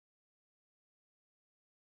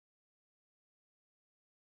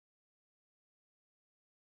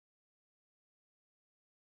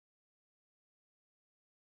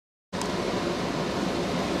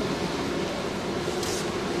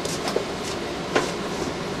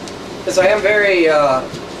Yes, I am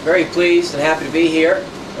very pleased and happy to be here.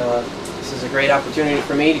 This is a great opportunity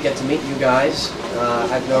for me to get to meet you guys.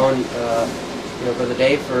 I've known Brother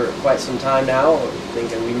Dave for quite some time now. I think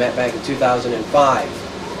we met back in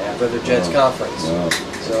 2005 at Brother Jed's conference. Wow.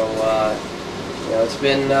 So it's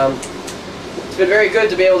been very good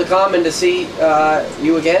to be able to come and to see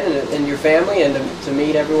you again and your family, and to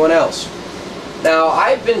meet everyone else. Now,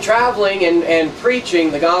 I've been traveling and preaching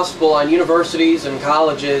the gospel on universities and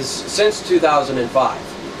colleges since 2005.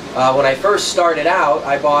 When I first started out,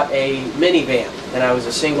 I bought a minivan, and I was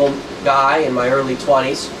a single guy in my early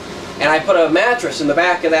 20s. And I put a mattress in the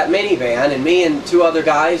back of that minivan, and me and two other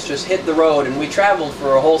guys just hit the road, and we traveled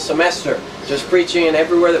for a whole semester, just preaching in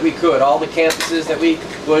everywhere that we could, all the campuses that we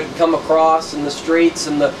would come across, and the streets,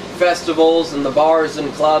 and the festivals, and the bars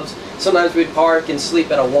and clubs. Sometimes we'd park and sleep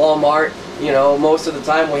at a Walmart. Most of the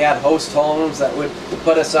time we had host homes that would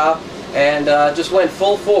put us up, and just went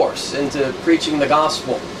full force into preaching the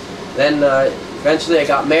gospel. Then eventually I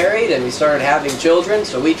got married, and we started having children,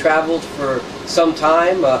 so we traveled for some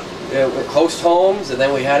time with host homes, and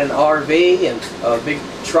then we had an RV and a big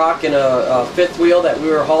truck and a fifth wheel that we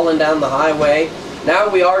were hauling down the highway. Now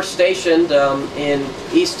we are stationed in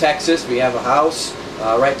East Texas. We have a house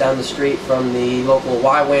right down the street from the local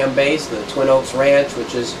YWAM base, the Twin Oaks Ranch,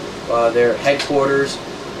 which is their headquarters,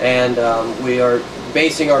 and we are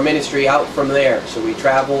basing our ministry out from there. So we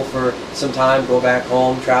travel for some time, go back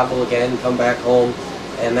home, travel again, come back home,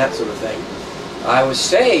 and that sort of thing. I was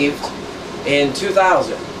saved in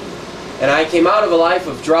 2000, and I came out of a life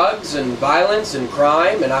of drugs and violence and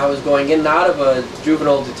crime, and I was going in and out of a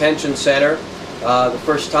juvenile detention center. The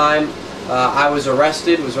first time I was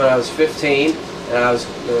arrested was when I was 15, and I was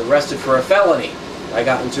arrested for a felony. I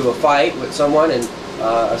got into a fight with someone and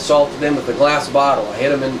assaulted him with a glass bottle. I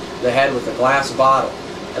hit him in the head with a glass bottle.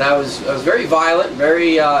 And I was very violent,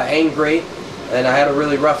 very angry, and I had a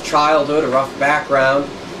really rough childhood, a rough background.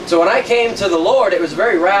 So when I came to the Lord, it was a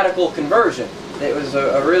very radical conversion. It was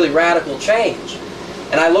a really radical change.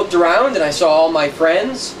 And I looked around and I saw all my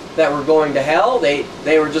friends that were going to hell. They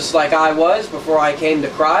were just like I was before I came to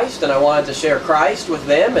Christ, and I wanted to share Christ with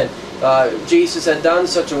them. And Jesus had done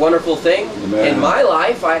such a wonderful thing in my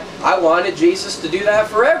life. I wanted Jesus to do that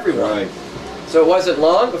for everyone. Right. So it wasn't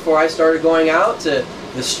long before I started going out to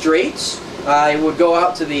the streets. I would go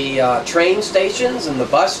out to the train stations and the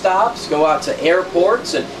bus stops, go out to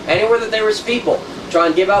airports, and anywhere that there was people, try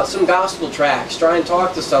and give out some gospel tracts, try and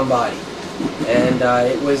talk to somebody. And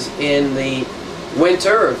it was in the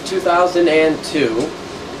winter of 2002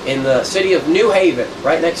 in the city of New Haven,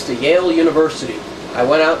 right next to Yale University. I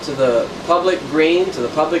went out to the public green, to the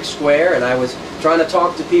public square, and I was trying to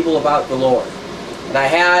talk to people about the Lord. And I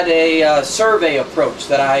had a survey approach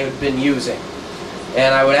that I had been using.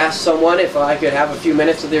 And I would ask someone if I could have a few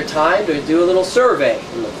minutes of their time to do a little survey.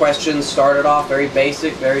 And the questions started off very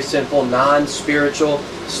basic, very simple, non-spiritual,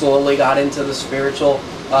 slowly got into the spiritual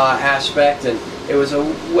aspect. And it was a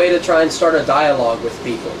way to try and start a dialogue with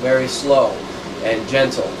people, very slow and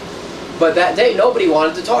gentle. But that day, nobody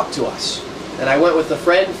wanted to talk to us. And I went with a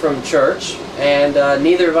friend from church, and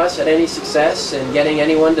neither of us had any success in getting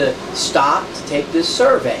anyone to stop to take this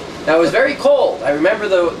survey. Now, it was very cold. I remember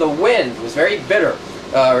the wind was very bitter,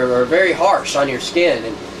 or very harsh on your skin,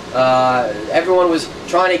 and everyone was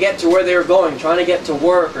trying to get to where they were going, trying to get to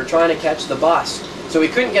work, or trying to catch the bus. So we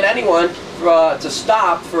couldn't get anyone to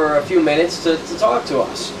stop for a few minutes to talk to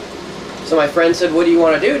us. So my friend said, "What do you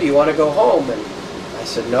want to do? Do you want to go home?" And I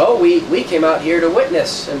said, "No, we came out here to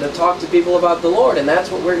witness and to talk to people about the Lord, and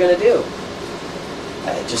that's what we're going to do."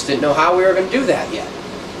 I just didn't know how we were going to do that yet.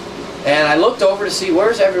 And I looked over to see,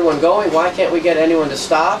 where's everyone going? Why can't we get anyone to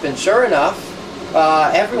stop? And sure enough,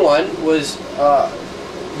 everyone was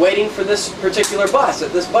waiting for this particular bus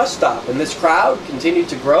at this bus stop. And this crowd continued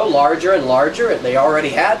to grow larger and larger. And they already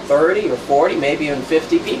had 30 or 40, maybe even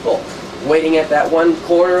 50 people waiting at that one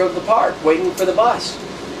corner of the park, waiting for the bus.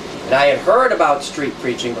 And I had heard about street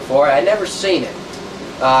preaching before. I had never seen it.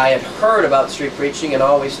 I had heard about street preaching and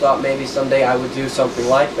always thought maybe someday I would do something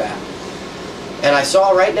like that. And I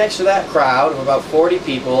saw right next to that crowd of about 40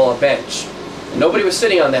 people a bench. And nobody was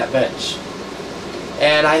sitting on that bench.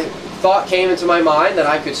 And I thought came into my mind that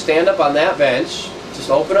I could stand up on that bench, just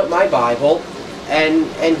open up my Bible,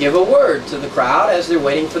 and give a word to the crowd as they're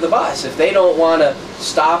waiting for the bus. If they don't want to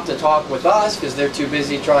stop to talk with us because they're too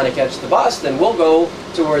busy trying to catch the bus, then we'll go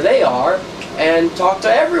to where they are and talk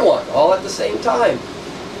to everyone all at the same time.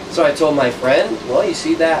 So I told my friend, "Well, you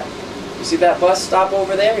see that bus stop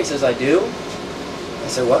over there?" He says, "I do." I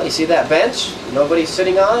said, "Well, you see that bench nobody's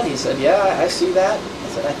sitting on?" He said, "Yeah, I see that."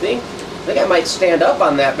 I said, I think I think I might stand up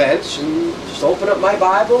on that bench and just open up my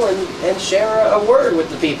Bible and share a word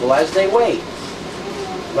with the people as they wait.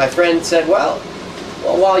 My friend said, well,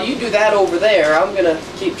 while you do that over there, I'm going to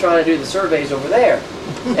keep trying to do the surveys over there.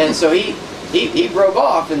 And so he broke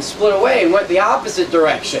off and split away and went the opposite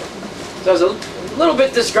direction. So I was a little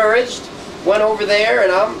bit discouraged, went over there,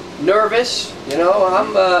 and I'm nervous, you know,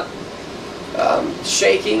 I'm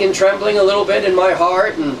shaking and trembling a little bit in my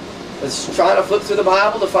heart, and was trying to flip through the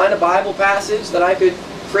Bible to find a Bible passage that I could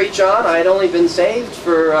preach on. I had only been saved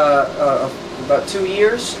for about 2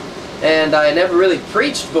 years, and I had never really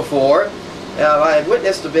preached before. I had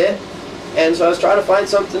witnessed a bit, and so I was trying to find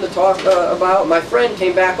something to talk about. My friend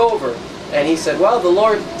came back over, and he said, well, the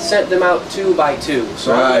Lord sent them out 2 by 2,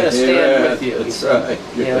 so I'm going to stand with you. He said,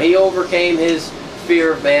 you know, he overcame his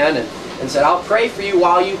fear of man and said, I'll pray for you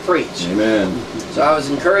while you preach. Amen. So I was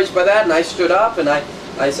encouraged by that, and I stood up, and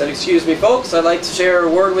I said, excuse me, folks, I'd like to share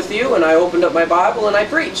a word with you, and I opened up my Bible, and I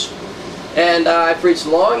preached. And I preached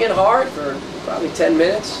long and hard for probably 10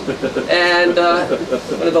 minutes, and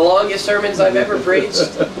one of the longest sermons I've ever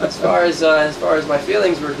preached, as far as my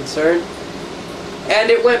feelings were concerned.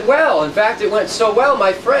 And it went well. In fact, it went so well,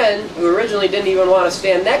 my friend, who originally didn't even want to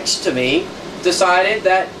stand next to me, decided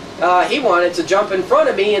that he wanted to jump in front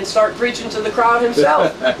of me and start preaching to the crowd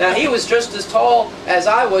himself. Now, he was just as tall as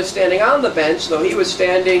I was standing on the bench, though he was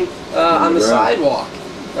standing on the sidewalk.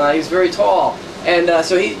 He was very tall. And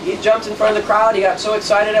so he jumped in front of the crowd. He got so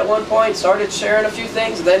excited at one point, started sharing a few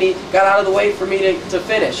things, and then he got out of the way for me to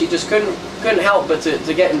finish. He just couldn't help but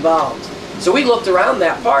to get involved. So we looked around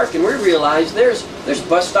that park, and we realized there's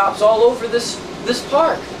bus stops all over this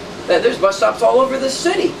park. There's bus stops all over this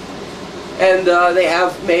city. And they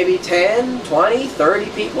have maybe 10, 20, 30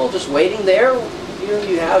 people just waiting there. You know,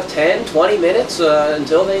 you have 10, 20 minutes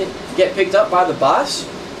until they get picked up by the bus.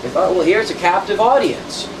 We thought, well, here's a captive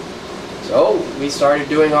audience. So we started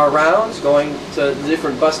doing our rounds, going to the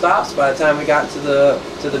different bus stops. By the time we got to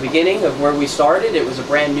the beginning of where we started, it was a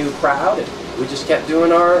brand new crowd, and we just kept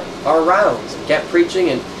doing our rounds and kept preaching,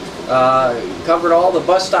 and covered all the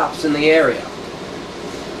bus stops in the area.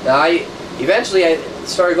 Now, eventually I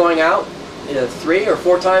started going out 3 or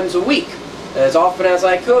 4 times a week, as often as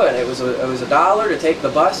I could. It was $1 to take the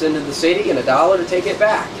bus into the city and $1 to take it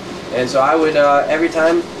back. And so I would, every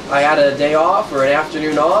time I had a day off or an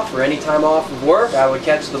afternoon off or any time off of work, I would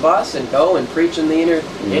catch the bus and go and preach in the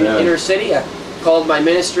inner city. I called my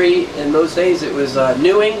ministry in those days, it was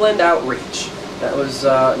New England Outreach. That was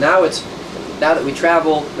now that we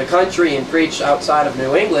travel the country and preach outside of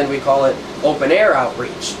New England, we call it open air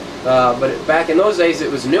outreach. But back in those days, it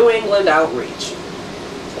was New England Outreach.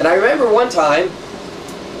 And I remember one time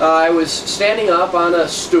I was standing up on a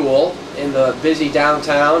stool in the busy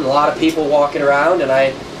downtown, a lot of people walking around, and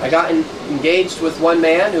I got engaged with one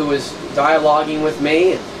man who was dialoguing with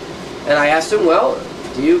me, and I asked him, well,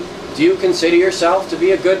 do you consider yourself to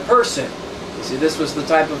be a good person? You see, this was the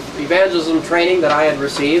type of evangelism training that I had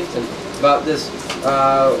received, and about this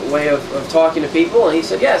way of talking to people, and he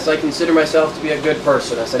said, yes, I consider myself to be a good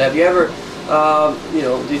person. I said, have you ever,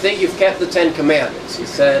 do you think you've kept the 10 Commandments? He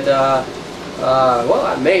said,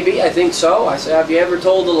 well, maybe, I think so. I said, have you ever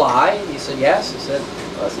told a lie? He said, yes. He said,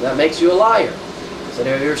 well, so that makes you a liar. I said,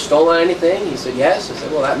 have you ever stolen anything? He said, yes. I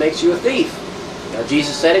said, well, that makes you a thief. Now,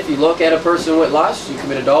 Jesus said, if you look at a person with lust, you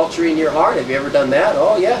commit adultery in your heart. Have you ever done that?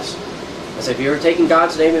 Oh, yes. I said, have you ever taken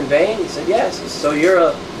God's name in vain? He said, yes. So you're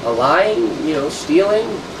a lying, stealing,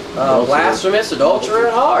 blasphemous, adulterer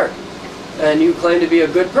at heart. And you claim to be a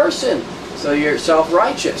good person. So you're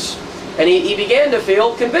self-righteous. And he began to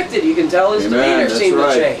feel convicted. You can tell his demeanor seemed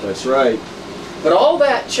to change. That's right. But all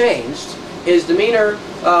that changed. His demeanor,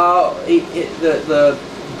 the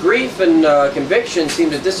grief and conviction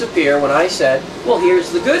seemed to disappear when I said, well, here's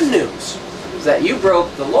the good news. Is that you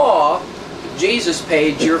broke the law, Jesus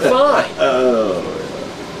paid your fine.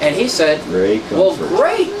 And he said, well,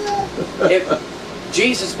 great. If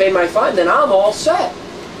Jesus paid my fine, then I'm all set.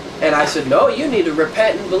 And I said, no, you need to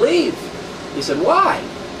repent and believe. He said, why?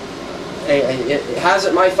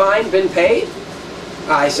 Hasn't my fine been paid?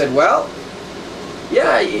 I said, well,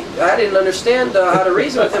 yeah, I didn't understand how to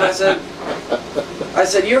reason with him. I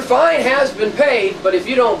said, your fine has been paid, but if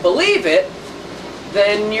you don't believe it,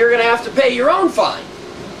 then you're going to have to pay your own fine.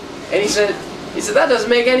 And he said, that doesn't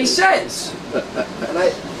make any sense. And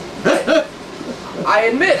I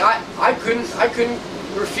admit, I couldn't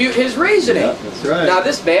refute his reasoning. Yeah, that's right. Now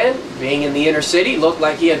this man, being in the inner city, looked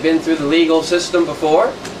like he had been through the legal system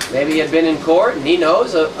before. Maybe he had been in court, and he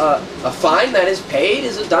knows a fine that is paid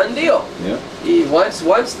is a done deal. Yeah.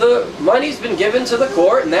 Once the money's been given to the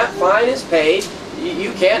court and that fine is paid,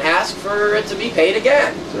 you can't ask for it to be paid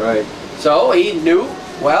again. That's right. So he knew,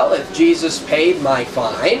 well, if Jesus paid my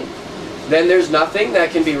fine, then there's nothing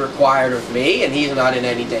that can be required of me, and he's not in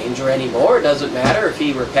any danger anymore. It doesn't matter if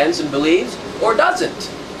he repents and believes or doesn't.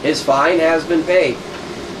 His fine has been paid.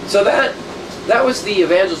 So that was the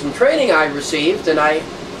evangelism training I received, and I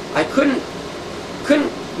couldn't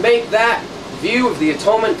make that view of the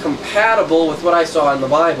atonement compatible with what I saw in the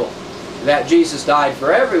Bible. That Jesus died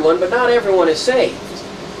for everyone, but not everyone is saved.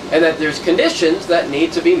 And that there's conditions that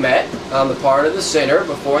need to be met on the part of the sinner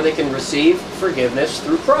before they can receive forgiveness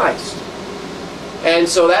through Christ. And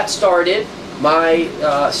so that started my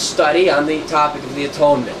study on the topic of the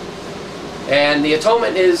atonement. And the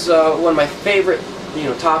atonement is one of my favorite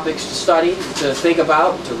topics to study, to think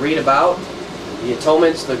about, to read about. The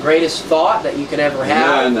atonement's the greatest thought that you can ever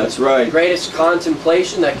have. Amen, that's right. The greatest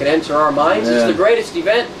contemplation that can enter our minds. Amen. It's the greatest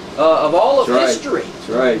event of all of history. That's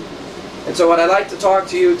right. And so what I'd like to talk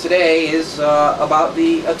to you today is about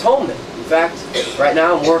the atonement. In fact, right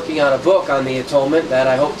now I'm working on a book on the atonement that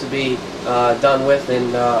I hope to be done with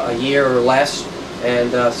in a year or less.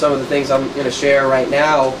 And some of the things I'm going to share right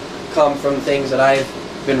now come from things that I've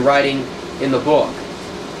been writing in the book.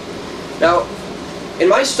 Now, in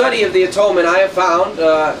my study of the atonement, I have found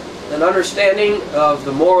an understanding of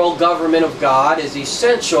the moral government of God is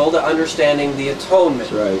essential to understanding the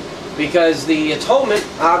atonement. That's right. Because the atonement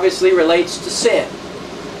obviously relates to sin.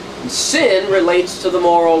 And sin relates to the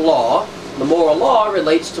moral law. The moral law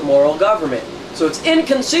relates to moral government. So it's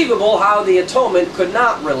inconceivable how the atonement could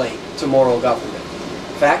not relate to moral government.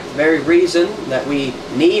 In fact, the very reason that we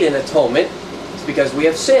need an atonement is because we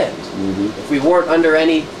have sinned. If we weren't under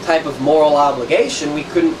any type of moral obligation, we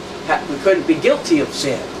couldn't be guilty of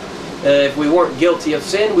sin. If we weren't guilty of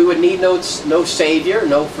sin, we would need no Savior,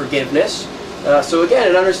 no forgiveness. So again,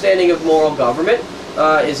 an understanding of moral government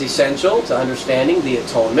is essential to understanding the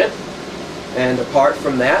atonement. And apart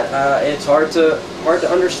from that, it's hard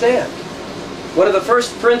to understand. One of the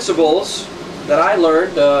first principles that I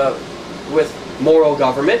learned with moral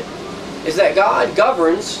government is that God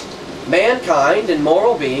governs mankind and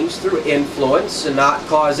moral beings through influence and not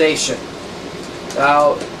causation.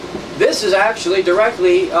 Now, this is actually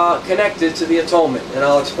directly connected to the atonement, and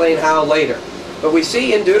I'll explain how later. But we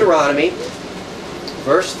see in Deuteronomy,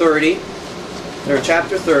 verse 30, or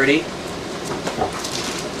chapter 30,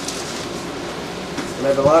 and I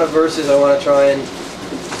have a lot of verses I want to try and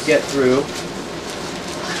get through.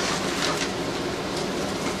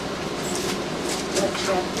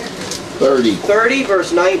 30,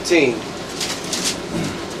 verse 19.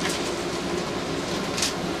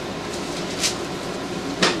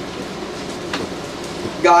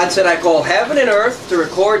 God said, I call heaven and earth to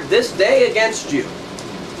record this day against you,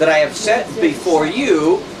 that I have set before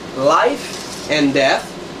you life and death,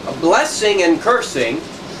 a blessing and cursing.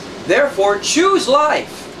 Therefore choose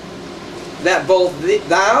life, that both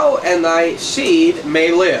thou and thy seed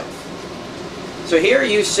may live. So here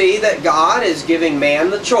you see that God is giving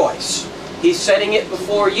man the choice. He's setting it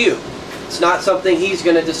before you. It's not something he's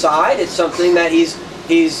going to decide. It's something that he's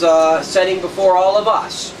setting before all of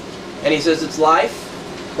us. And he says it's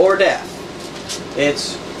life or death.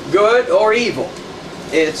 It's good or evil.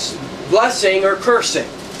 It's blessing or cursing.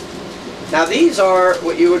 Now these are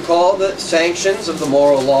what you would call the sanctions of the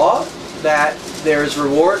moral law, that there's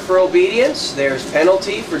reward for obedience, there's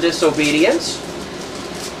penalty for disobedience,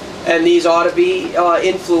 and these ought to be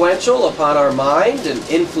influential upon our mind and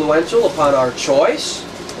influential upon our choice.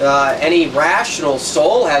 Any rational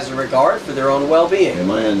soul has a regard for their own well-being.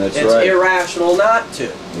 Amen, that's right. It's irrational not to.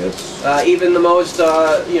 Yes. Even the most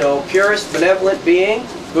purest, benevolent being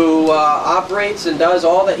who operates and does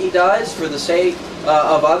all that he does for the sake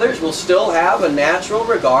of others will still have a natural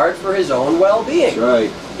regard for his own well-being.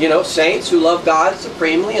 That's right. Saints who love God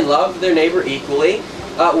supremely and love their neighbor equally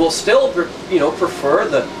will still prefer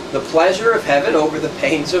the pleasure of heaven over the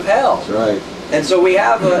pains of hell. That's right. And so we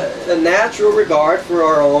have a natural regard for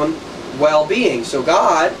our own well-being. So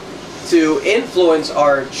God, to influence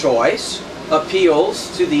our choice,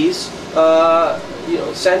 appeals to these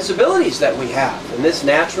sensibilities that we have, and this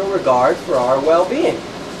natural regard for our well-being.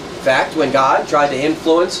 In fact, when God tried to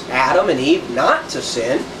influence Adam and Eve not to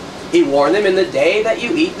sin, he warned them, in the day that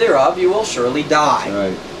you eat thereof, you will surely die.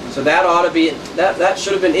 Right. So that ought to be, that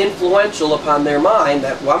should have been influential upon their mind,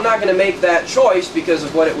 that, well, I'm not going to make that choice because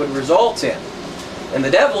of what it would result in. And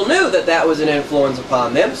the devil knew that that was an influence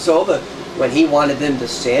upon them, so when he wanted them to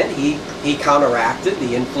sin, he counteracted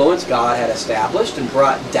the influence God had established and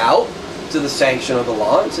brought doubt to the sanction of the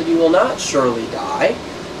law and said, you will not surely die.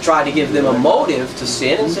 Tried to give them a motive to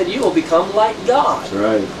sin and said, you will become like God. That's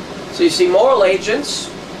right. So you see, moral agents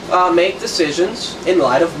make decisions in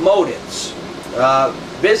light of motives.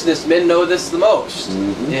 businessmen know this the most.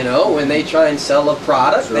 You know, when they try and sell a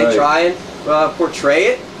product, they try and portray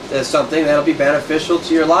it as something that'll be beneficial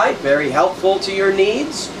to your life, very helpful to your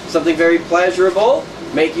needs, something very pleasurable,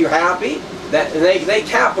 make you happy. That they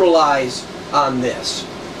capitalize on this.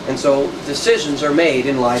 And so decisions are made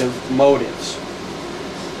in light of motives.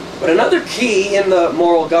 But another key in the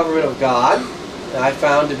moral government of God that I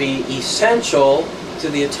found to be essential to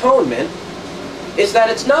the atonement is that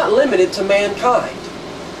it's not limited to mankind.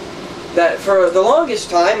 That for the longest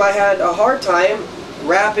time I had a hard time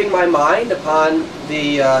wrapping my mind upon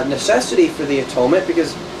the necessity for the atonement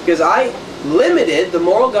because I limited the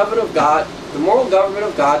moral government of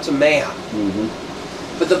God to man.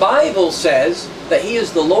 But the Bible says that He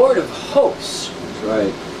is the Lord of hosts. That's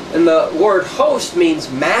right. And the word host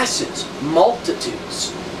means masses,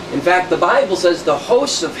 multitudes. In fact, the Bible says the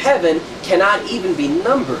hosts of heaven cannot even be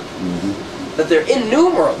numbered. That they're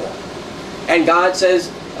innumerable. And God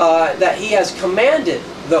says that He has commanded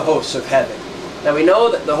the hosts of heaven. Now we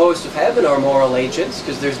know that the hosts of heaven are moral agents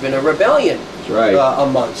because there's been a rebellion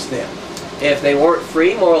amongst them. If they weren't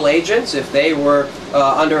free moral agents, if they were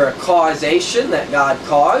under a causation that God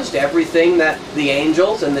caused, everything that the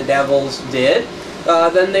angels and the devils did,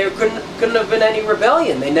 then there couldn't have been any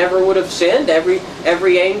rebellion. They never would have sinned.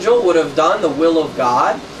 Every angel would have done the will of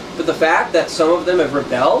God. But the fact that some of them have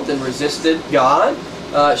rebelled and resisted God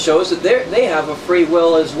shows that they have a free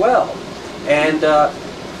will as well. And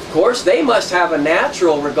of course, they must have a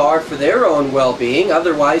natural regard for their own well-being,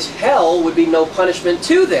 otherwise hell would be no punishment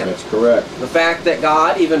to them. That's correct. The fact that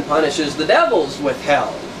God even punishes the devils with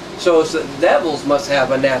hell shows that the devils must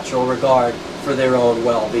have a natural regard for their own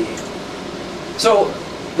well-being. So,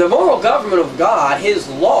 the moral government of God, His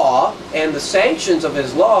law, and the sanctions of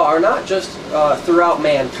His law are not just throughout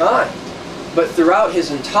mankind, but throughout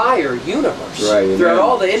His entire universe, throughout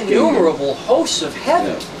all the innumerable hosts of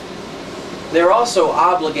heaven. Yeah. They're also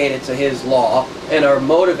obligated to His law and are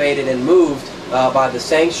motivated and moved by the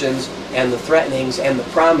sanctions and the threatenings and the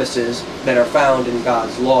promises that are found in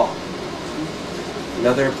God's law.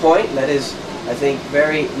 Another point that is, I think,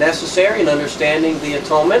 very necessary in understanding the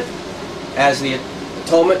atonement, as the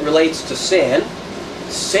atonement relates to sin,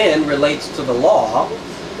 sin relates to the law.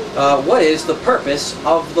 What is the purpose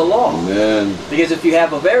of the law? Amen. Because if you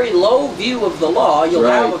have a very low view of the law, you'll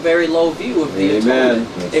have a very low view of the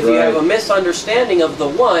atonement. If you have a misunderstanding of the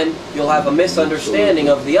one, you'll have a misunderstanding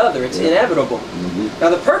of the other. It's inevitable. Now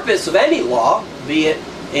the purpose of any law, be it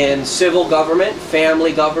in civil government,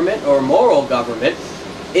 family government, or moral government,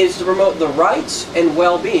 is to promote the rights and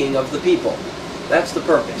well-being of the people. That's the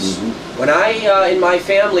purpose. When in my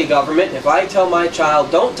family government, if I tell my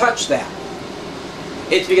child, don't touch that,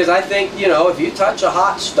 it's because I think, you know, if you touch a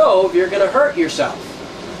hot stove, you're going to hurt yourself.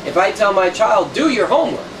 If I tell my child, do your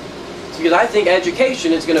homework, it's because I think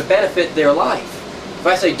education is going to benefit their life. If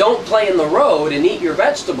I say, don't play in the road and eat your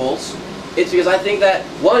vegetables, it's because I think that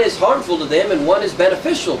one is harmful to them and one is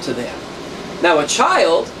beneficial to them. Now a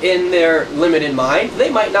child, in their limited mind, they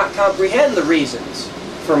might not comprehend the reasons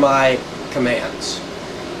for my commands.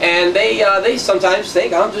 And they sometimes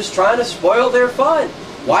think I'm just trying to spoil their fun.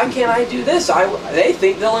 Why can't I do this? They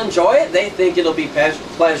think they'll enjoy it. They think it'll be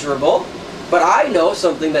pleasurable. But I know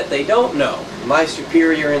something that they don't know. My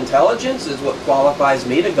superior intelligence is what qualifies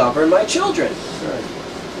me to govern my children.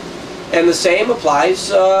 And the same applies,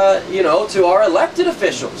 you know, to our elected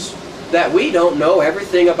officials. That we don't know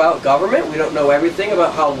everything about government. We don't know everything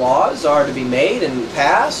about how laws are to be made and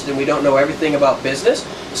passed. And we don't know everything about business.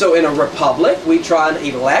 So in a republic, we try and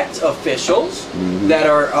elect officials that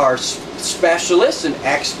are specialists and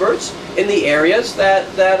experts in the areas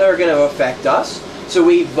that are going to affect us. So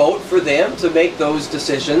we vote for them to make those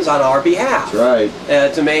decisions on our behalf. That's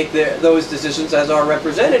right. To make those decisions as our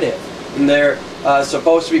representative. And they're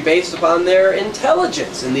supposed to be based upon their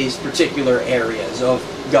intelligence in these particular areas of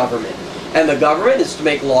government. And the government is to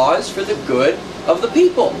make laws for the good of the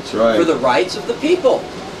people. That's right. For the rights of the people.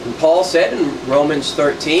 And Paul said in Romans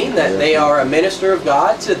 13 that they are a minister of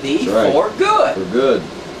God to thee for good. For good.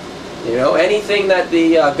 You know, anything that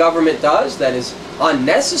the government does that is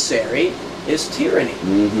unnecessary is tyranny.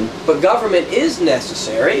 But government is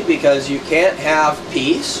necessary because you can't have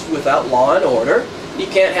peace without law and order. You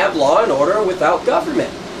can't have law and order without government.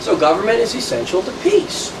 So government is essential to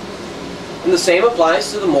peace. And the same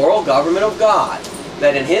applies to the moral government of God.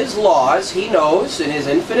 That in His laws, He knows in His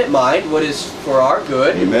infinite mind what is for our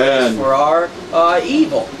good and what is for our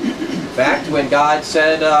evil. In fact, when God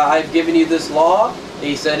said, I've given you this law,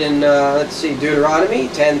 He said in, let's see, Deuteronomy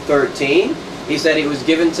 10:13, He said it was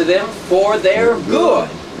given to them for their good.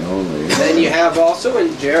 And then you have also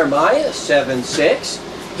in Jeremiah 7:6,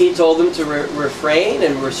 he told them to refrain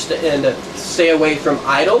and to stay away from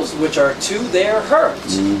idols, which are to their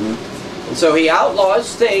hurt. And so he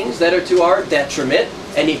outlaws things that are to our detriment,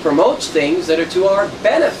 and he promotes things that are to our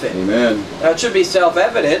benefit. Amen. Now, it should be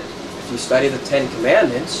self-evident if you study the Ten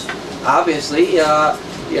Commandments. Obviously,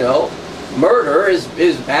 murder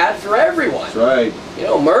is bad for everyone. That's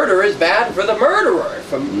right. Murder is bad for the murderer.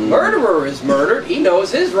 If a murderer is murdered, he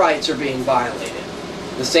knows his rights are being violated.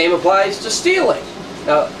 The same applies to stealing.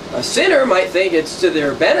 Now, a sinner might think it's to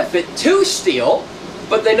their benefit to steal,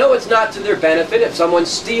 but they know it's not to their benefit if someone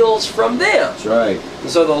steals from them. That's right. And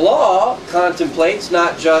so the law contemplates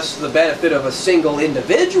not just the benefit of a single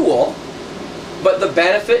individual, but the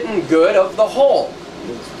benefit and good of the whole.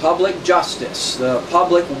 It's public justice, the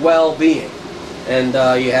public well-being. And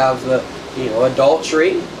you have the,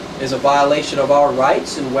 adultery is a violation of our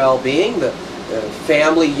rights and well-being. The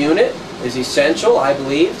family unit is essential, I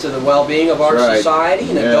believe, to the well-being of our society,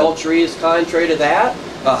 and adultery is contrary to that.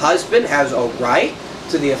 A husband has a right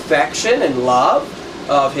to the affection and love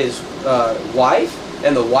of his wife,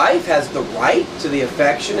 and the wife has the right to the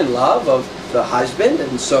affection and love of the husband.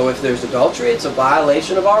 And so if there's adultery, it's a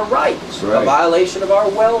violation of our rights, a violation of our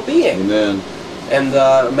well-being. Amen. And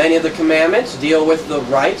many of the commandments deal with the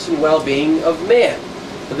rights and well-being of man.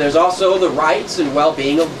 But there's also the rights and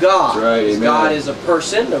well-being of God. That's right. Amen. God is a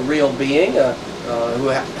person, a real being, who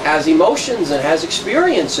has emotions and has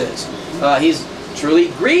experiences. He's truly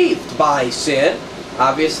grieved by sin.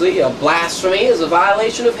 Obviously, blasphemy is a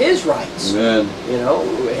violation of his rights. Amen.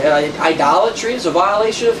 Idolatry is a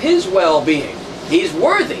violation of his well-being. He's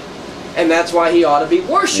worthy, and that's why he ought to be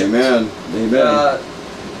worshipped. Amen. Amen.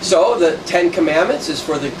 So the Ten Commandments is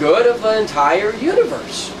for the good of the entire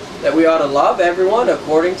universe, that we ought to love everyone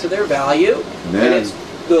according to their value. Amen. And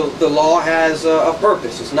the law has a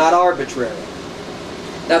purpose. It's not arbitrary.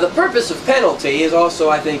 Now, the purpose of penalty is also,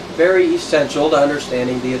 I think, very essential to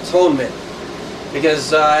understanding the atonement.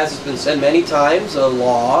 Because, as has been said many times, a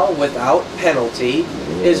law without penalty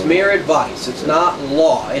is mere advice. It's not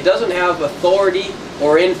law. It doesn't have authority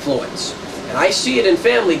or influence. And I see it in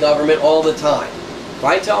family government all the time. If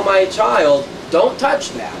I tell my child, don't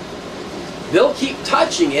touch that, they'll keep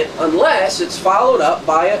touching it unless it's followed up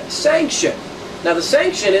by a sanction. Now, the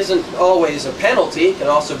sanction isn't always a penalty. It can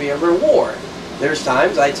also be a reward. There's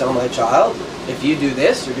times I tell my child, if you do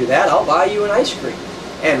this or do that, I'll buy you an ice cream.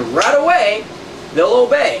 And right away, they'll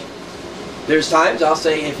obey. There's times I'll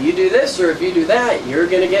say, if you do this or if you do that, you're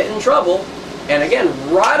going to get in trouble. And again,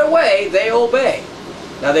 right away, they obey.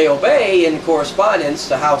 Now, they obey in correspondence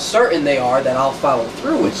to how certain they are that I'll follow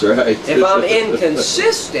through with it. That's right. If I'm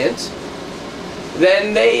inconsistent,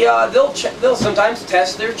 then they'll sometimes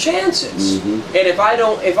test their chances. And if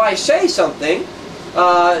I say something,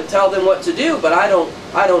 tell them what to do, but I don't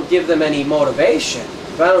give them any motivation.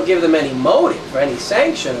 If I don't give them any motive or any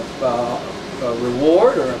sanction of a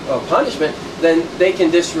reward or a punishment, then they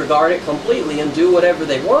can disregard it completely and do whatever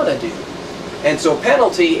they want to do. And so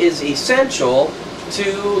penalty is essential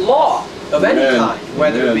to law of any kind,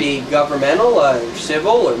 whether it be governmental, or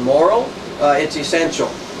civil, or moral. It's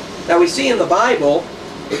essential. Now, we see in the Bible,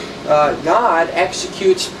 God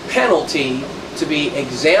executes penalty to be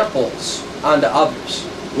examples unto others.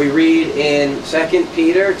 We read in 2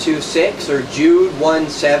 Peter 2:6 or Jude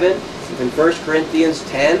 1:7, in 1 Corinthians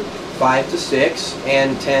 10:5-6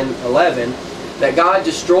 and 10:11, that God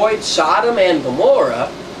destroyed Sodom and Gomorrah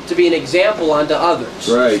to be an example unto others.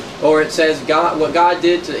 Right. Or it says what God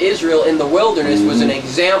did to Israel in the wilderness was an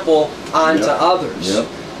example unto others.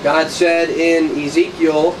 God said in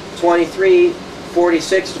Ezekiel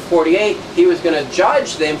 23:46-48, He was going to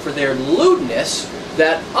judge them for their lewdness,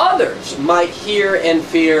 that others might hear and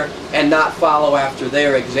fear and not follow after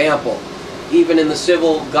their example. Even in the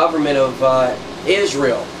civil government of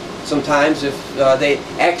Israel, sometimes if they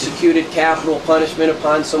executed capital punishment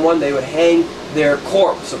upon someone, they would hang their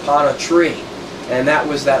corpse upon a tree. And that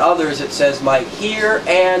was that others, it says, might hear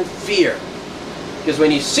and fear. Because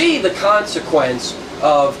when you see the consequence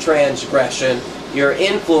of transgression, you're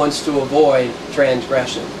influenced to avoid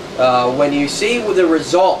transgression. When you see the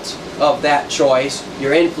result of that choice,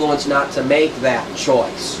 you're influenced not to make that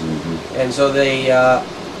choice. And so the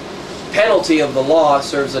penalty of the law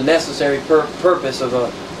serves a necessary purpose of a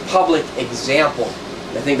public example.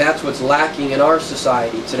 I think that's what's lacking in our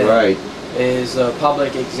society today. Right. Is a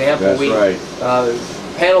public example. That's right.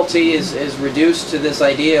 Penalty is reduced to this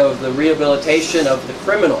idea of the rehabilitation of the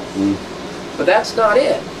criminal. But that's not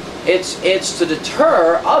it. It's to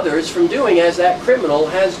deter others from doing as that criminal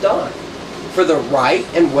has done, for the right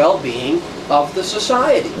and well-being of the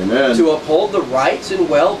society. Amen. To uphold the rights and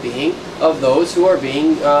well-being of those who are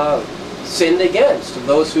being sinned against, of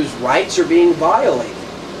those whose rights are being violated.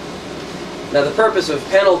 Now, the purpose of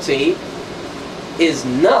penalty is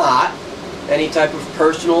not any type of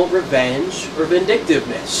personal revenge or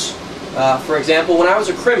vindictiveness. For example, when I was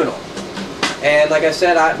a criminal, and like I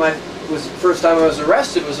said, first time I was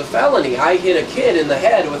arrested was a felony. I hit a kid in the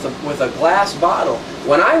head with a glass bottle.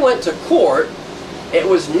 When I went to court, it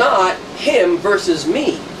was not him versus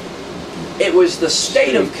me. It was the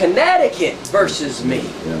state of Connecticut versus me.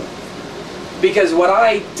 Yeah. Because what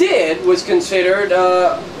I did was considered,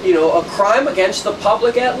 a crime against the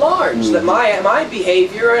public at large. That my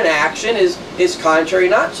behavior and action is contrary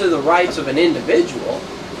not to the rights of an individual,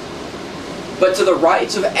 but to the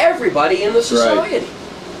rights of everybody in the society. Right.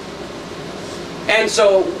 And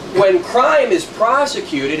so when crime is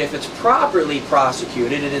prosecuted, if it's properly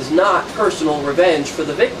prosecuted, it is not personal revenge for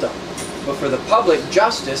the victim, but for the public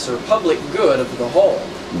justice or public good of the whole.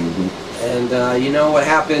 And you know what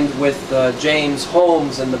happened with James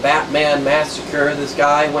Holmes and the Batman massacre? This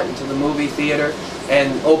guy went into the movie theater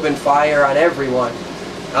and opened fire on everyone.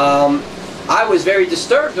 I was very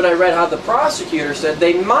disturbed when I read how the prosecutor said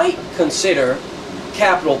they might consider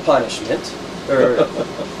capital punishment,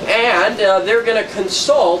 and they're going to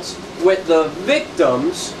consult with the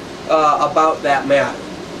victims about that matter.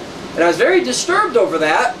 And I was very disturbed over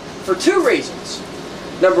that for two reasons.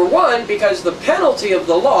 Number one, because the penalty of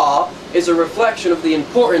the law is a reflection of the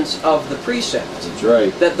importance of the precept. That's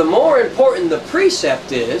right. That the more important the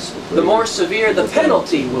precept is, the more severe the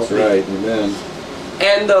penalty will be. That's right. Amen.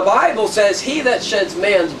 And the Bible says, he that sheds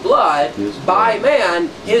man's blood, by man,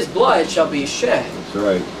 his blood shall be shed. That's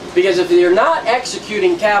right. Because if you're not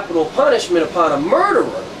executing capital punishment upon a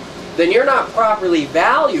murderer, then you're not properly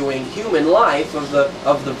valuing human life of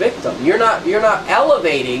the victim. You're not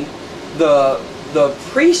elevating the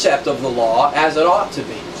precept of the law as it ought to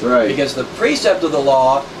be. That's right. Because the precept of the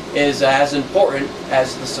law is as important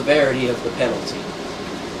as the severity of the penalty.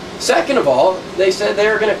 Second of all, they said they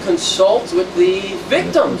were going to consult with the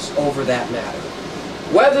victims over that matter.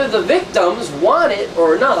 Whether the victims want it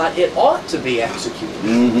or not, it ought to be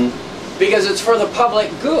executed. Because it's for the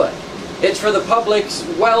public good. It's for the public's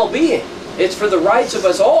well-being. It's for the rights of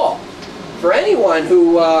us all. For anyone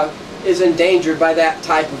who is endangered by that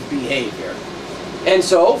type of behavior. And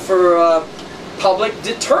so, for public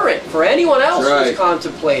deterrent, for anyone else who's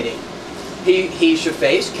contemplating, he should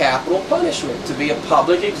face capital punishment, to be a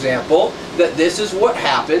public example that this is what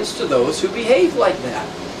happens to those who behave like that.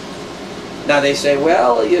 Now they say,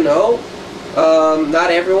 well, you know, not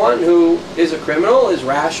everyone who is a criminal is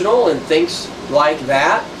rational and thinks like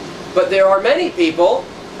that, but there are many people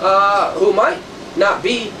who might not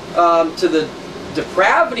be to the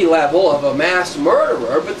depravity level of a mass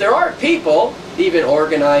murderer, but there are people, even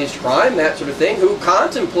organized crime, that sort of thing, who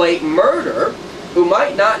contemplate murder, who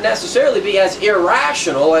might not necessarily be as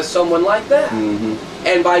irrational as someone like that.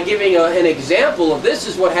 And by giving an example of this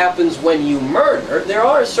is what happens when you murder, there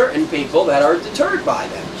are certain people that are deterred by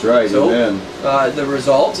that. That's right. So Amen. the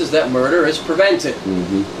result is that murder is prevented.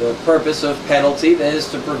 The purpose of penalty then is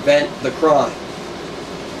to prevent the crime.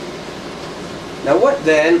 Now what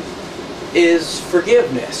then is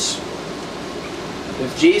forgiveness?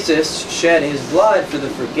 If Jesus shed his blood for the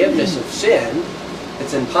forgiveness of sin,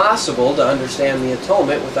 it's impossible to understand the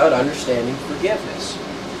atonement without understanding forgiveness.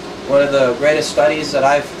 One of the greatest studies that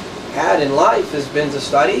I've had in life has been to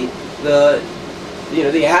study the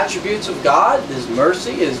attributes of God, his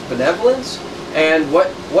mercy, his benevolence, and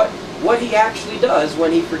what he actually does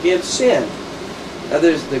when he forgives sin. Now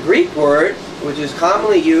there's the Greek word, which is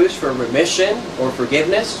commonly used for remission or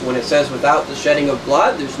forgiveness. When it says without the shedding of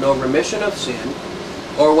blood, there's no remission of sin.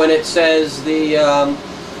 Or when it says that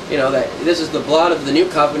this is the blood of the new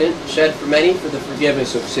covenant shed for many for the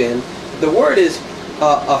forgiveness of sin. The word is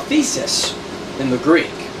aphesis in the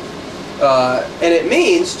Greek. And it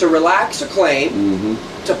means to relax a claim,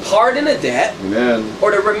 to pardon a debt,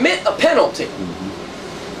 or to remit a penalty.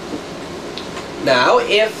 Now,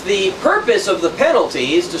 if the purpose of the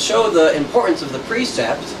penalty is to show the importance of the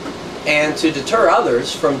precept and to deter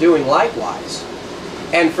others from doing likewise,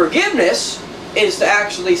 and forgiveness is to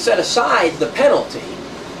actually set aside the penalty,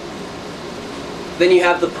 then you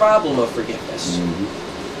have the problem of forgiveness.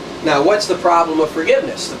 Now, what's the problem of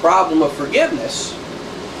forgiveness? The problem of forgiveness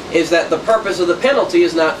is that the purpose of the penalty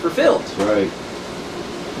is not fulfilled. Right.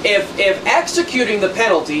 If executing the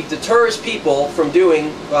penalty deters people from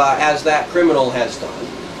doing as that criminal has done,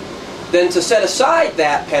 then to set aside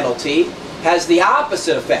that penalty has the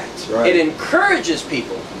opposite effect. Right. It encourages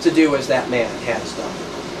people to do as that man has done.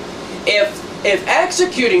 If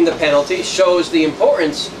executing the penalty shows the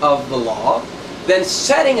importance of the law, then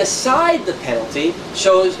setting aside the penalty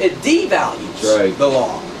shows it devalues the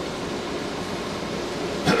law.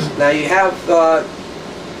 Now you have,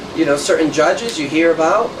 certain judges you hear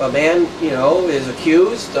about. A man, is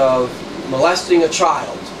accused of molesting a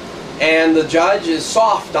child, and the judge is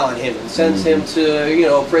soft on him and sends him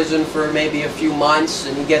to, prison for maybe a few months,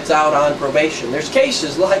 and he gets out on probation. There's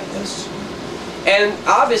cases like this. And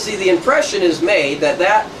obviously the impression is made that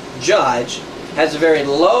that judge has a very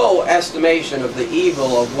low estimation of the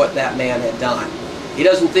evil of what that man had done. He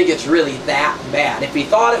doesn't think it's really that bad. If he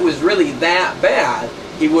thought it was really that bad,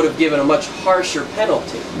 he would have given a much harsher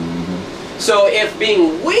penalty. So if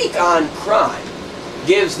being weak on crime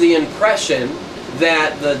gives the impression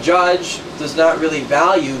that the judge does not really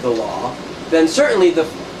value the law, then certainly the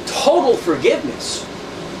total forgiveness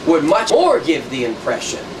would much more give the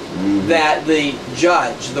impression that the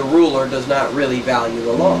judge, the ruler, does not really value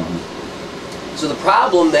the law. So the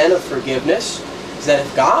problem then of forgiveness is that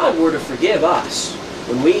if God were to forgive us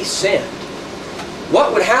when we sinned,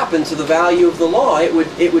 what would happen to the value of the law? It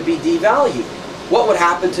would be devalued. What would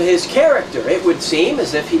happen to his character? It would seem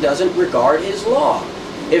as if he doesn't regard his law.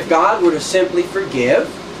 If God were to simply forgive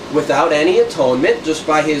without any atonement, just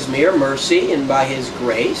by his mere mercy and by his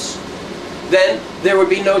grace, then there would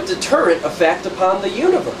be no deterrent effect upon the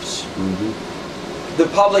universe. The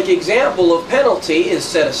public example of penalty is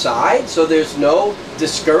set aside, so there's no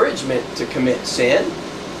discouragement to commit sin.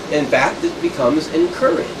 In fact, it becomes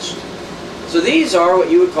encouraged. So these are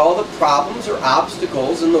what you would call the problems or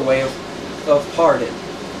obstacles in the way of pardon.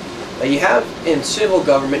 Now you have, in civil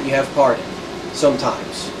government, you have pardon,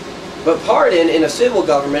 sometimes. But pardon in a civil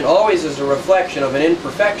government always is a reflection of an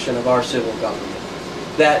imperfection of our civil government.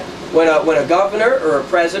 That when a governor or a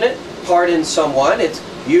president pardons someone, it's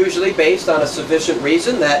usually based on a sufficient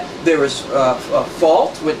reason that there was a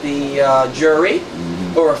fault with the jury,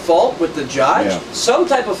 or a fault with the judge, some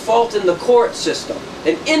type of fault in the court system,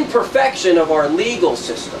 an imperfection of our legal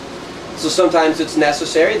system. So sometimes it's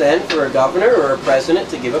necessary then for a governor or a president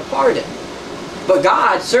to give a pardon. But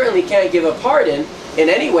God certainly can't give a pardon in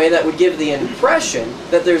any way that would give the impression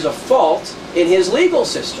that there's a fault in his legal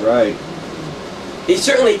system. Right. He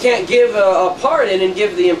certainly can't give a pardon and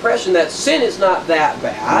give the impression that sin is not that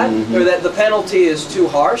bad, or that the penalty is too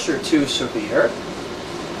harsh or too severe.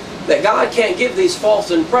 That God can't give these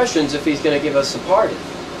false impressions if he's going to give us a pardon.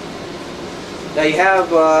 Now you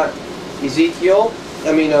have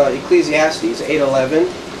Ecclesiastes 8:11.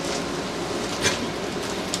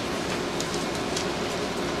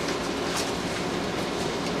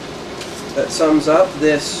 That sums up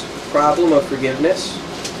this problem of forgiveness.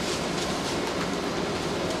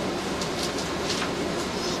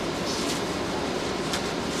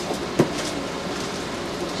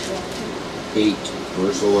 8,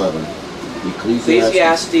 verse 11.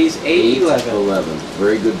 Ecclesiastes 8:11.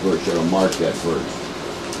 Very good verse. I'll mark that verse.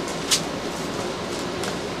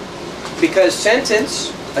 Because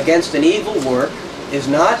sentence against an evil work is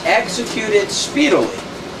not executed speedily.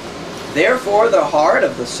 Therefore the heart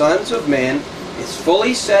of the sons of men is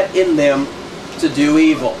fully set in them to do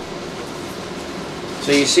evil.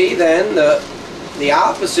 So you see then, the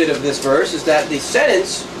opposite of this verse is that the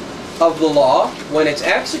sentence of the law, when it's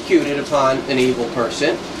executed upon an evil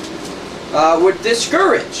person, would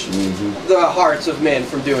discourage the hearts of men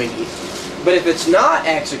from doing evil. But if it's not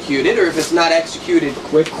executed, or if it's not executed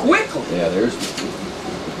quickly,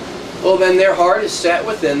 well then their heart is set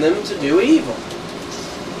within them to do evil.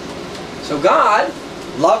 So God,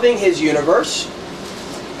 loving his universe,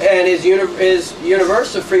 and his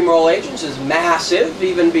universe of free moral agents is massive,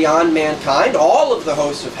 even beyond mankind, all of the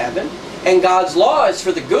hosts of heaven, and God's law is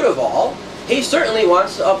for the good of all. He certainly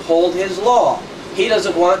wants to uphold his law. He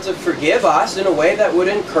doesn't want to forgive us in a way that would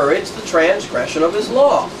encourage the transgression of his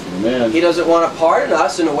law. Amen. He doesn't want to pardon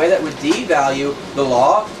us in a way that would devalue the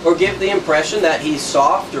law, or give the impression that he's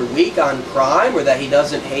soft or weak on crime, or that he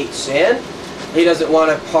doesn't hate sin. He doesn't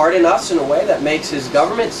want to pardon us in a way that makes his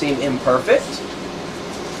government seem imperfect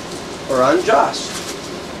or unjust.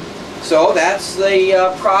 So that's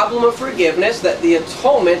the problem of forgiveness that the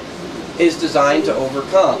atonement is designed to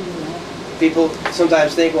overcome. People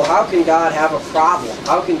sometimes think, well, how can God have a problem?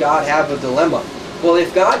 How can God have a dilemma? Well,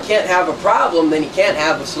 if God can't have a problem, then he can't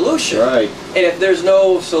have a solution. Right. And if there's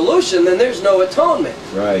no solution, then there's no atonement.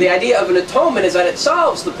 Right. The idea of an atonement is that it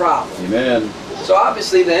solves the problem. Amen. So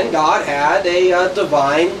obviously then God had a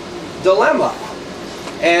divine dilemma.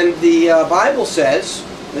 And the Bible says,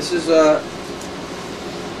 this is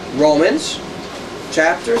Romans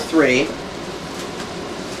chapter 3,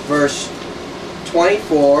 verse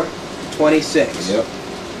 24-26. Yep.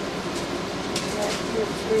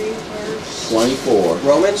 chapter 3, verse 24.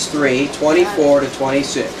 Romans 3, 24 to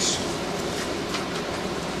 26.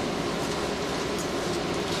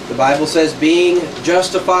 The Bible says, being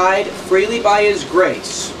justified freely by His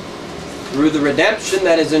grace, through the redemption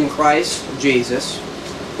that is in Christ Jesus,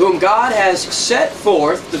 whom God has set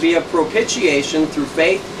forth to be a propitiation through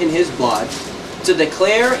faith in His blood, to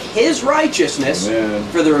declare His righteousness Amen.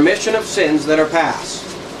 for the remission of sins that are past,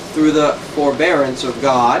 through the forbearance of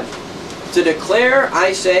God, to declare,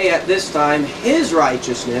 I say, at this time, His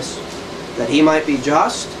righteousness, that He might be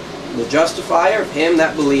just, the justifier of him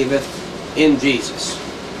that believeth in Jesus.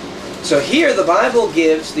 So here the Bible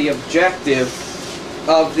gives the objective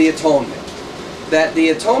of the atonement. That the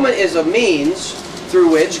atonement is a means through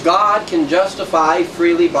which God can justify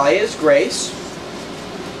freely by His grace.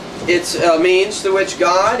 It's a means through which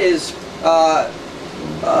God is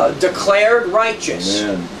declared righteous.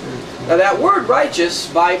 Amen. Now that word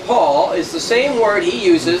righteous by Paul is the same word he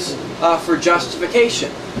uses for justification,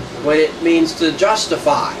 when it means to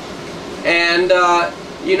justify. And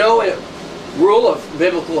you know, rule of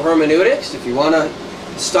biblical hermeneutics, if you want to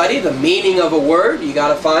study the meaning of a word, you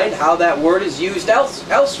got to find how that word is used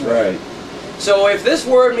elsewhere. Right. So if this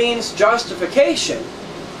word means justification,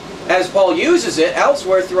 as Paul uses it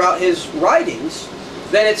elsewhere throughout his writings,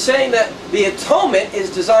 then it's saying that the atonement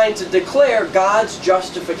is designed to declare God's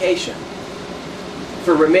justification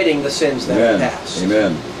for remitting the sins that are past.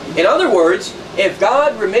 Amen. In other words, if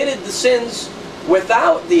God remitted the sins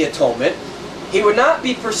without the atonement, He would not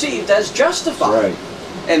be perceived as justified. Right.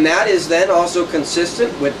 And that is then also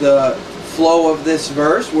consistent with the flow of this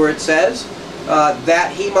verse where it says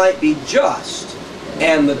that He might be just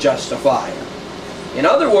and the justifier. In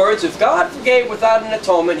other words, if God forgave without an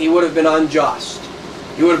atonement, He would have been unjust.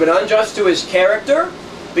 He would have been unjust to His character,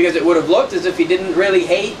 because it would have looked as if He didn't really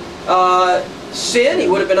hate sin. He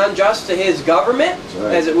would have been unjust to His government,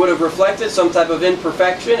 Right. as it would have reflected some type of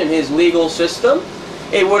imperfection in His legal system.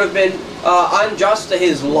 It would have been unjust to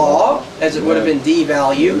His law, as it would have been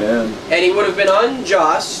devalued. Amen. And He would have been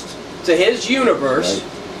unjust to His universe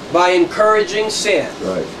by encouraging sin.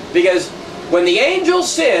 Right. Because when the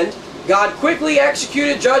angels sinned, God quickly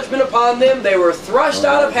executed judgment upon them. They were thrust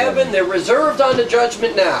out of heaven. They're reserved unto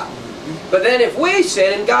judgment now. But then if we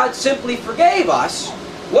sin and God simply forgave us,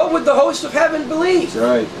 what would the host of heaven believe?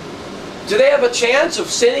 That's right. Do they have a chance of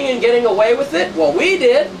sinning and getting away with it? Well, we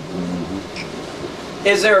did.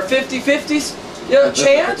 Is there a 50-50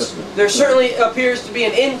 chance? There certainly appears to be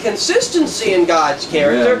an inconsistency in God's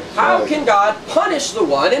character. Yeah, How right. can God punish the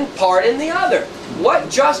one and pardon the other? What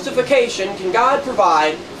justification can God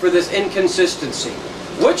provide for this inconsistency?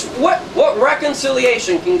 What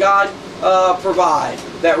reconciliation can God provide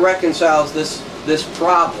that reconciles this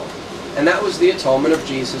problem? And that was the atonement of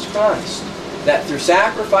Jesus Christ. That through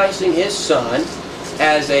sacrificing His Son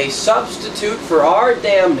as a substitute for our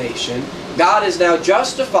damnation, God is now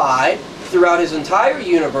justified throughout His entire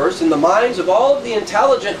universe in the minds of all of the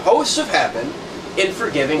intelligent hosts of heaven in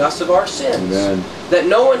forgiving us of our sins. Amen. That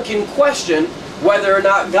no one can question whether or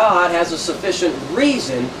not God has a sufficient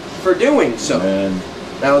reason for doing so. Amen.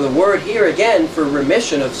 Now the word here again for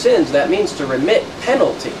remission of sins, that means to remit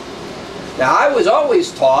penalty. Now I was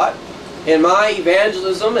always taught in my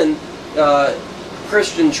evangelism and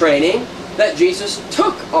Christian training that Jesus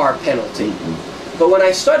took our penalty. But when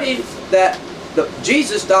I studied that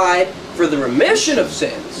Jesus died for the remission of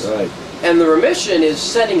sins, Right. and the remission is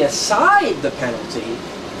setting aside the penalty,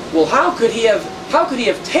 well, how could he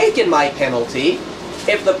have taken my penalty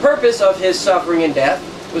if the purpose of His suffering and death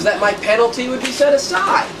was that my penalty would be set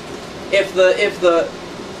aside? If the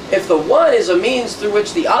one is a means through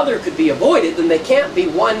which the other could be avoided, then they can't be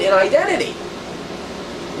one in identity.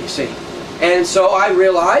 You see. And so I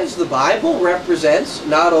realize the Bible represents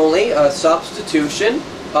not only a substitution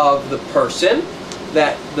of the person,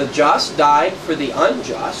 that the just died for the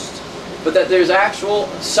unjust, but that there's actual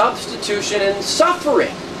substitution and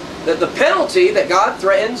suffering. That the penalty that God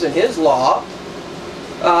threatens in His law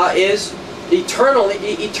is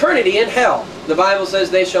eternity in hell. The Bible says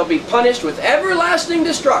they shall be punished with everlasting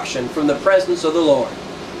destruction from the presence of the Lord.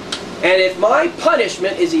 And if my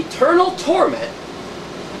punishment is eternal torment,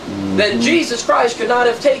 then Jesus Christ could not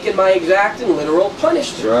have taken my exact and literal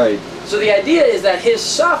punishment. Right. So the idea is that His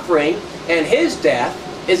suffering and His death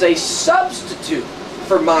is a substitute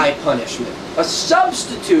for my punishment, a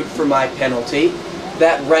substitute for my penalty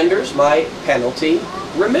that renders my penalty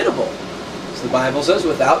remittable. So the Bible says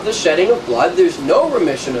without the shedding of blood there's no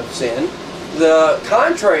remission of sin. The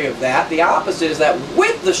contrary of that, the opposite, is that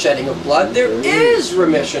with the shedding of blood there is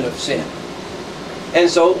remission of sin. And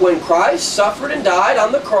so when Christ suffered and died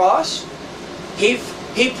on the cross, He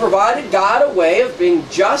He provided God a way of being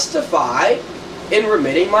justified in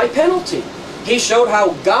remitting my penalty. He showed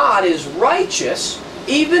how God is righteous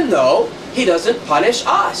even though He doesn't punish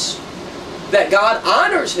us. That God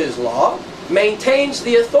honors His law, maintains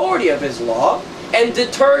the authority of His law, and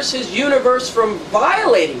deters His universe from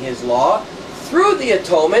violating His law through the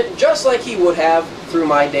atonement, just like He would have through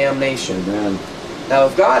my damnation. Amen. Now,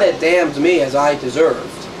 if God had damned me as I deserved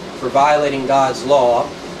for violating God's law,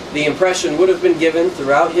 the impression would have been given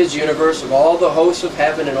throughout His universe of all the hosts of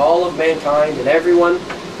heaven and all of mankind and everyone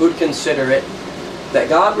who'd consider it, that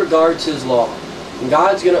God regards His law. And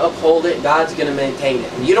God's going to uphold it, God's going to maintain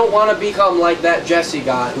it. And you don't want to become like that Jesse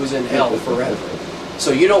guy who's in hell forever.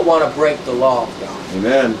 So you don't want to break the law of God.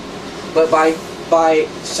 Amen. But by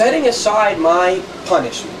setting aside my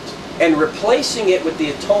punishment and replacing it with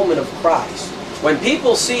the atonement of Christ, when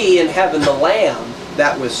people see in heaven the Lamb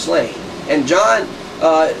that was slain, and John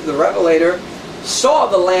the Revelator saw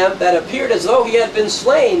the Lamb that appeared as though He had been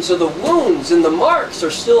slain, so the wounds and the marks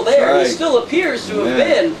are still there. Right. He still appears to have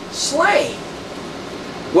Amen. been slain.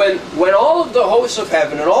 When all of the hosts of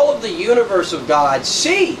heaven and all of the universe of God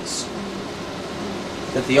sees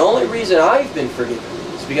that the only reason I've been forgiven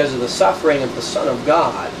is because of the suffering of the Son of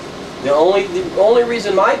God, the only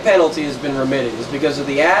reason my penalty has been remitted is because of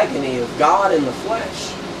the agony of God in the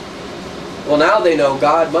flesh. Well, now they know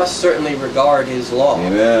God must certainly regard His law.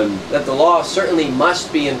 Amen. That the law certainly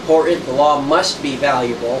must be important, the law must be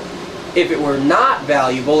valuable. If it were not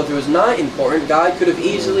valuable, if it was not important, God could have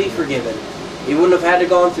easily forgiven. He wouldn't have had to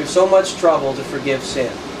go through so much trouble to forgive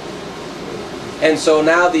sin. And so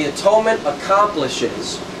now the atonement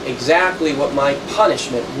accomplishes exactly what my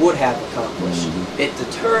punishment would have accomplished. It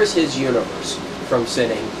deters His universe from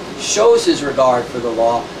sinning, shows His regard for the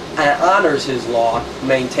law, and honors His law,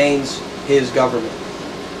 maintains His government.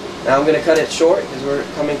 Now I'm going to cut it short because we're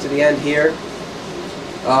coming to the end here.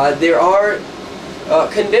 There are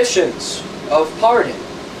conditions of pardon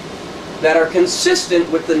that are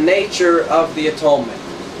consistent with the nature of the atonement.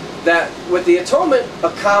 That what the atonement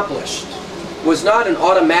accomplished was not an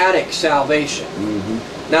automatic salvation.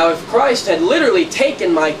 Now, if Christ had literally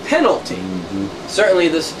taken my penalty, certainly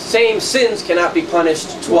the same sins cannot be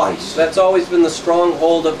punished twice. That's always been the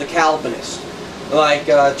stronghold of the Calvinists. Like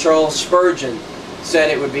Charles Spurgeon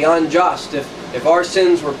said, it would be unjust if our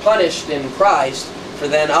sins were punished in Christ for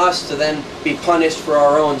then us to then be punished for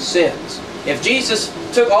our own sins. If Jesus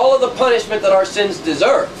took all of the punishment that our sins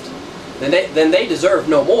deserved, then they deserve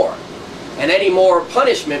no more. And any more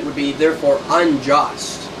punishment would be therefore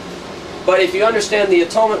unjust. But if you understand the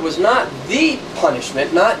atonement was not the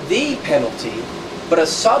punishment, not the penalty, but a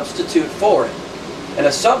substitute for it. And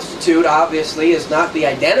a substitute obviously is not the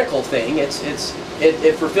identical thing.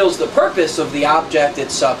 It fulfills the purpose of the object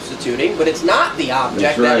it's substituting, but it's not the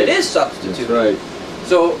object that it is substituting. That's right.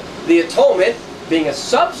 So the atonement, being a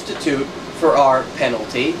substitute for our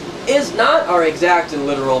penalty, is not our exact and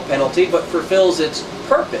literal penalty, but fulfills its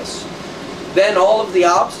purpose. Then all of the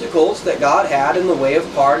obstacles that God had in the way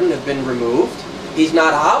of pardon have been removed. He's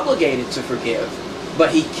not obligated to forgive, but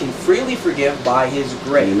He can freely forgive by His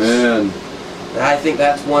grace. Amen. And I think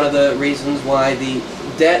that's one of the reasons why the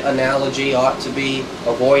debt analogy ought to be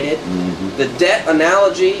avoided. The debt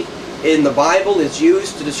analogy in the Bible is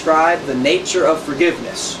used to describe the nature of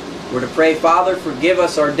forgiveness. We're to pray, Father, forgive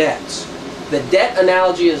us our debts. The debt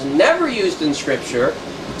analogy is never used in Scripture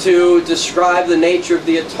to describe the nature of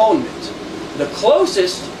the atonement. The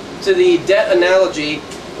closest to the debt analogy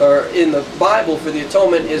or in the Bible for the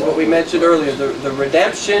atonement is what we mentioned earlier, the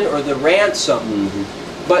redemption or the ransom.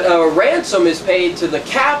 But a ransom is paid to the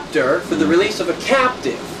captor for the release of a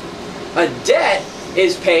captive. A debt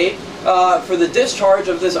is paid for the discharge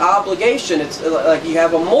of this obligation. It's like you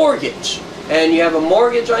have a mortgage, and you have a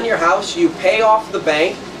mortgage on your house. You pay off the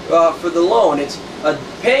bank for the loan. It's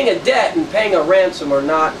paying a debt and paying a ransom are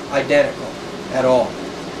not identical at all.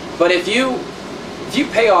 But if you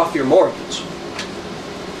pay off your mortgage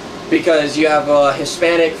because you have a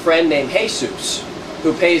Hispanic friend named Jesus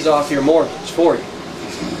who pays off your mortgage for you,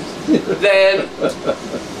 then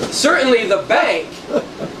certainly the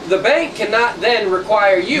bank cannot then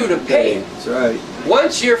require you to pay it. That's right.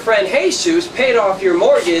 Once your friend Jesus paid off your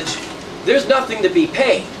mortgage, there's nothing to be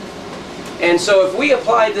paid. And so if we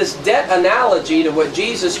apply this debt analogy to what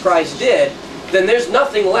Jesus Christ did, then there's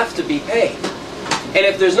nothing left to be paid. And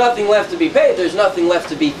if there's nothing left to be paid, there's nothing left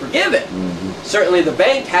to be forgiven. Certainly the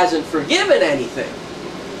bank hasn't forgiven anything.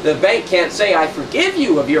 The bank can't say, I forgive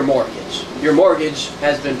you of your mortgage. Your mortgage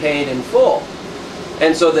has been paid in full.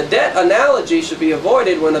 And so the debt analogy should be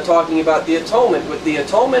avoided when talking about the atonement. What the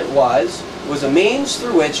atonement was a means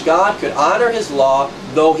through which God could honor His law,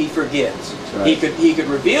 though He forgives. He could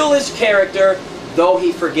reveal his character, though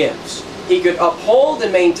he forgives. He could uphold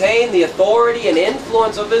and maintain the authority and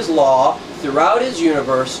influence of his law throughout his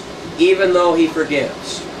universe, even though he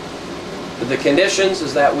forgives. But the conditions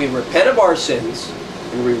is that we repent of our sins,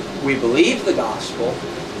 and we believe the gospel,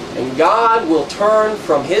 and God will turn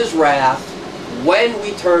from his wrath when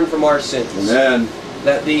we turn from our sins. Amen.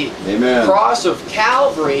 That the Amen. cross of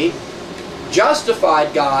Calvary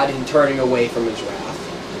justified God in turning away from his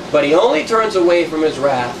wrath, but he only turns away from his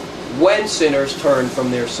wrath when sinners turn from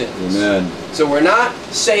their sins. Amen. So we're not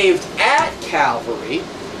saved at Calvary,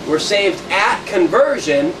 we're saved at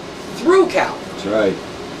conversion through Calvary. That's right.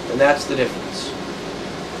 And that's the difference.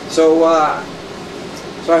 So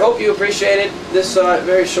so I hope you appreciated this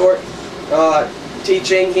very short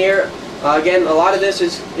teaching here. Again, a lot of this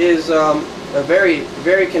is a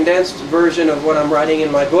very condensed version of what I'm writing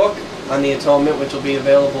in my book on the atonement, which will be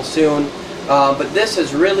available soon. But this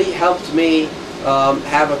has really helped me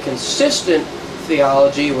have a consistent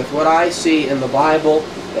theology with what I see in the Bible,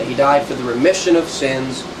 that he died for the remission of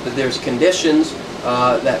sins, that there's conditions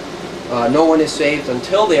that no one is saved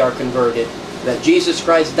until they are converted, that Jesus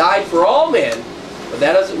Christ died for all men, but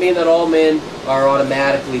that doesn't mean that all men are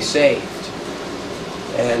automatically saved.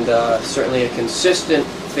 And certainly a consistent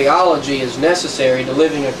theology is necessary to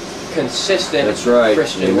living a consistent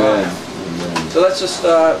Christian Amen. life. Amen. So let's just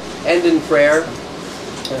end in prayer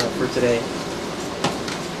for today.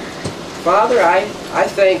 Father, I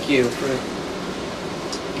thank you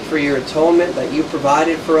for your atonement that you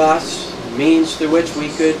provided for us, means through which we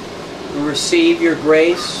could receive your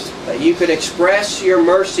grace, that you could express your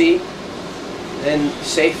mercy and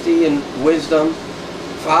safety and wisdom.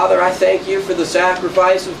 Father, I thank you for the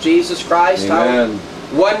sacrifice of Jesus Christ. Amen.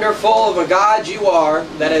 How wonderful of a God you are,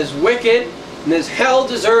 that as wicked and as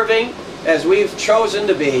hell-deserving as we've chosen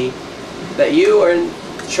to be, that you are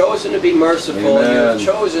chosen to be merciful, Amen. you have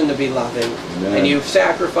chosen to be loving, Amen. and you've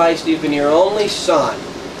sacrificed even your only Son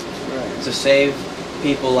to save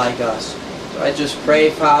people like us. So I just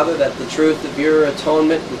pray, Father, that the truth of your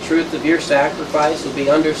atonement, the truth of your sacrifice will be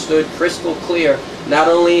understood crystal clear, not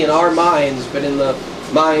only in our minds, but in the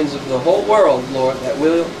minds of the whole world, Lord, that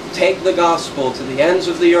we'll take the gospel to the ends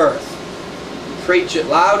of the earth, preach it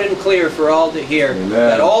loud and clear for all to hear, Amen.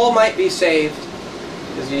 that all might be saved,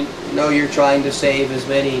 because you know you're trying to save as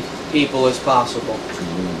many people as possible.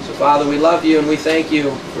 Amen. So Father, we love you and we thank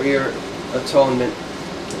you for your atonement.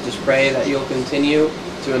 I just pray that you'll continue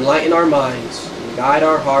to enlighten our minds and guide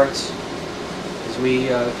our hearts as we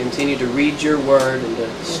continue to read your word and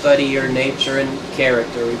to study your nature and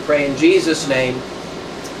character. We pray in Jesus' name.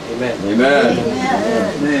 Amen. Amen.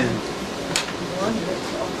 Amen. Wonderful.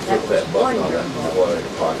 Put That that was button on that wonderful. one in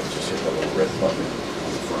your pocket, just hit the little red button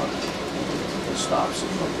on the front. It stops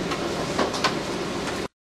it from